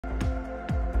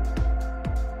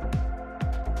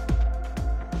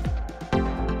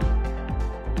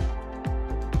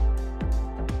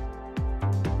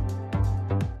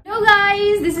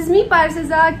Guys, this is me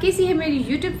पारसिजा। कैसी है मेरी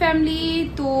यूट्यूब फैमिली?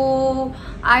 तो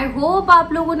आई होप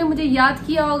आप लोगों ने मुझे याद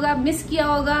किया होगा, मिस किया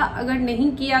होगा। अगर नहीं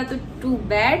किया तो टू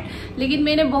बैड, लेकिन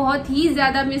मैंने बहुत ही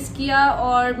ज्यादा मिस किया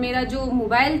और मेरा जो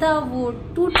मोबाइल था वो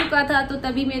टूट चुका था, तो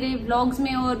तभी मेरे व्लॉग्स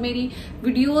में और मेरी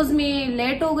वीडियोस में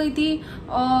लेट हो गई थी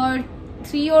और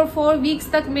 3 और 4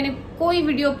 वीक्स तक मैंने कोई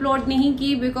वीडियो अपलोड नहीं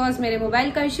की बिकॉज मेरे मोबाइल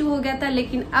का इश्यू हो गया था।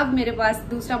 लेकिन अब मेरे पास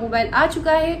दूसरा मोबाइल आ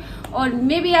चुका है और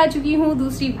मैं भी आ चुकी हूँ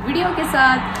दूसरी वीडियो के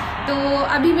साथ। तो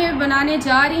अभी मैं बनाने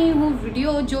जा रही हूँ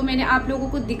वीडियो जो मैंने आप लोगों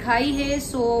को दिखाई है।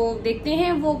 सो देखते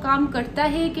हैं वो काम करता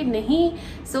है कि नहीं।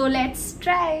 So let's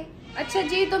try. अच्छा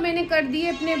जी, तो मैंने कर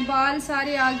दिए अपने बाल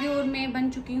सारे आगे और मैं बन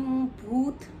चुकी हूँ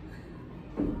भूत।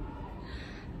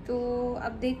 तो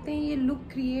अब देखते हैं ये लुक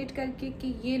क्रिएट करके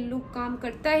कि ये लुक काम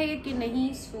करता है कि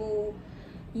नहीं। सो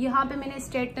यहाँ पे मैंने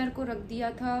स्ट्रेटनर को रख दिया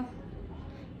था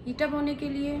हीटअप होने के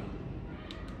लिए।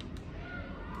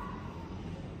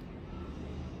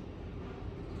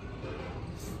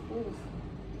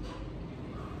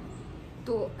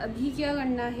 तो अभी क्या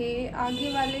करना है,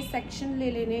 आगे वाले सेक्शन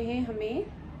ले लेने हैं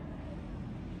हमें।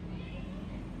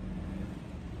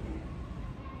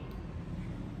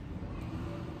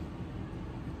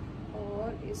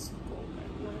 इसको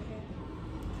करना है।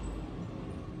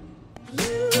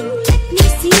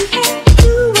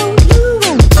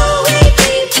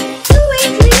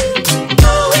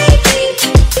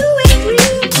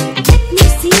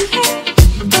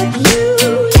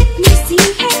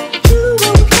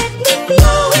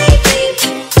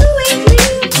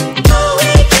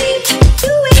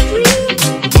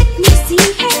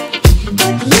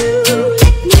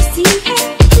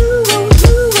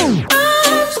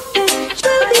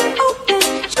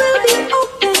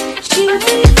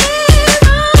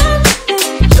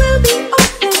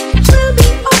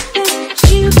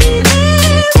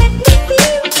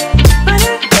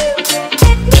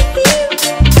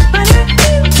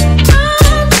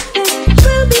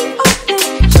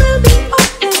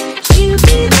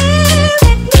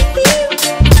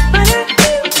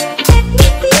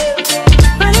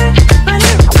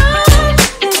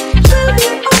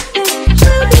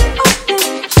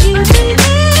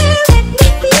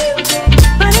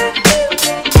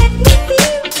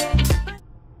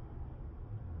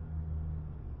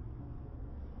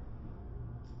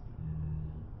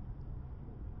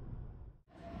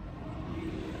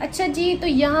 अच्छा जी, तो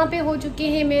यहाँ पे हो चुके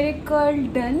हैं मेरे कर्ल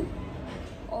डन।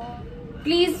 और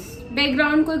प्लीज़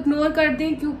बैकग्राउंड को इग्नोर कर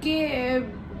दें क्योंकि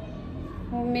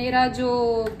मेरा जो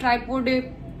ट्राइपॉड है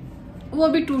वो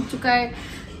भी टूट चुका है,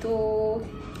 तो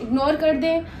इग्नोर कर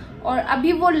दें। और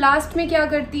अभी वो लास्ट में क्या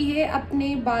करती है,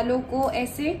 अपने बालों को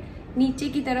ऐसे नीचे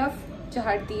की तरफ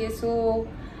चढ़ाती है। सो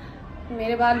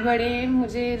मेरे बाल बड़े हैं,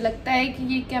 मुझे लगता है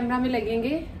कि ये कैमरा में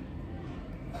लगेंगे।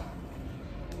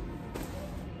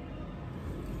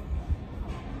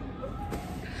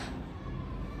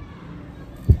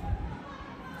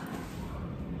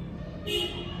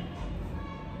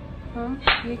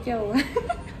 हाँ, ये क्या हुआ?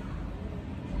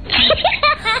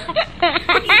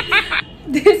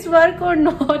 दिस वर्क और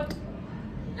नॉट?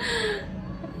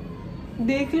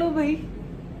 देख लो भाई।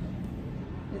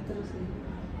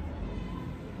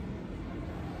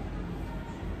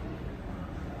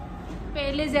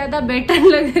 पहले ज्यादा बेटर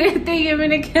लग रहे थे, ये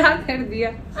मैंने क्या कर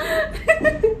दिया।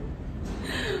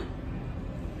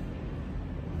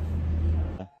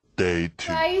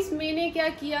 गाइस, मैंने क्या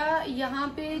किया, यहाँ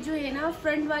पे जो है ना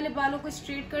फ्रंट वाले बालों को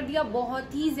स्ट्रेट कर दिया।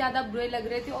 बहुत ही ज्यादा बुरे लग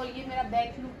रहे थे और ये मेरा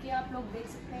बैक लुक है, आप लोग देख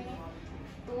सकते हैं।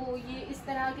 तो ये इस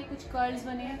तरह के कुछ कर्ल्स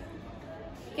बने।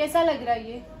 कैसा लग रहा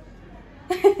है ये?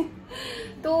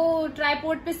 तो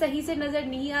ट्राइपॉड पे सही से नजर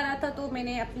नहीं आ रहा था, तो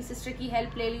मैंने अपनी सिस्टर की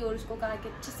हेल्प ले ली और उसको कहा कि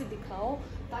अच्छे से दिखाओ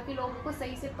ताकि लोगों को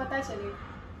सही से पता चले।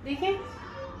 देखें,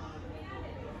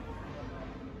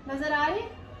 नजर आ रहे?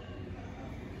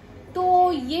 तो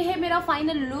ये है मेरा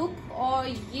फाइनल लुक और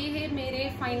ये है मेरे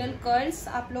फाइनल कर्ल्स।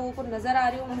 आप लोगों को नजर आ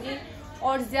रहे होंगे।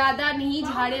 और ज्यादा नहीं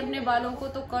झाड़े अपने बालों को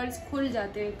तो कर्ल्स खुल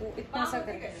जाते हैं, तो इतना सा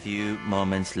करें। Few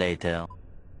moments later.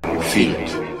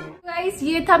 गाइस,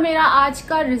 ये था मेरा आज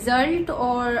का रिजल्ट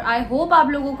और आई होप आप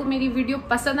लोगों को मेरी वीडियो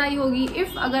पसंद आई होगी।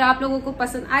 इफ अगर आप लोगों को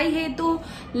पसंद आई है तो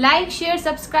लाइक शेयर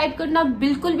सब्सक्राइब करना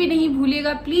बिल्कुल भी नहीं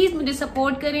भूलिएगा। प्लीज मुझे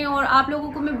सपोर्ट करें और आप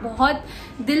लोगों को मैं बहुत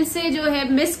दिल से जो है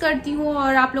मिस करती हूँ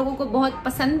और आप लोगों को बहुत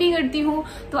पसंद भी करती हूँ।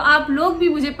 तो आप लोग भी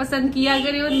मुझे पसंद किया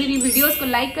करें और मेरी वीडियोस को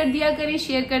लाइक कर दिया करें,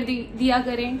 शेयर कर दिया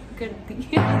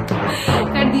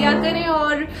करें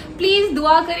और प्लीज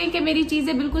दुआ करें कि मेरी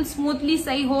चीजें बिल्कुल स्मूथली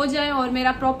सही हो जाए और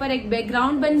मेरा प्रॉपर एक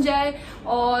बैकग्राउंड बन जाए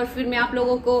और फिर मैं आप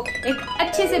लोगों को एक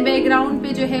अच्छे से बैकग्राउंड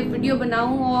पे जो है वीडियो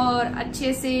बनाऊं और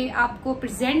अच्छे से आपको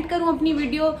प्रेजेंट करूं अपनी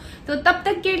वीडियो। तो तब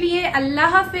तक के लिए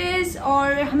अल्लाह हाफिज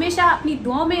और हमेशा अपनी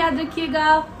दुआ में याद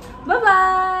रखिएगा। Bye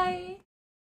bye.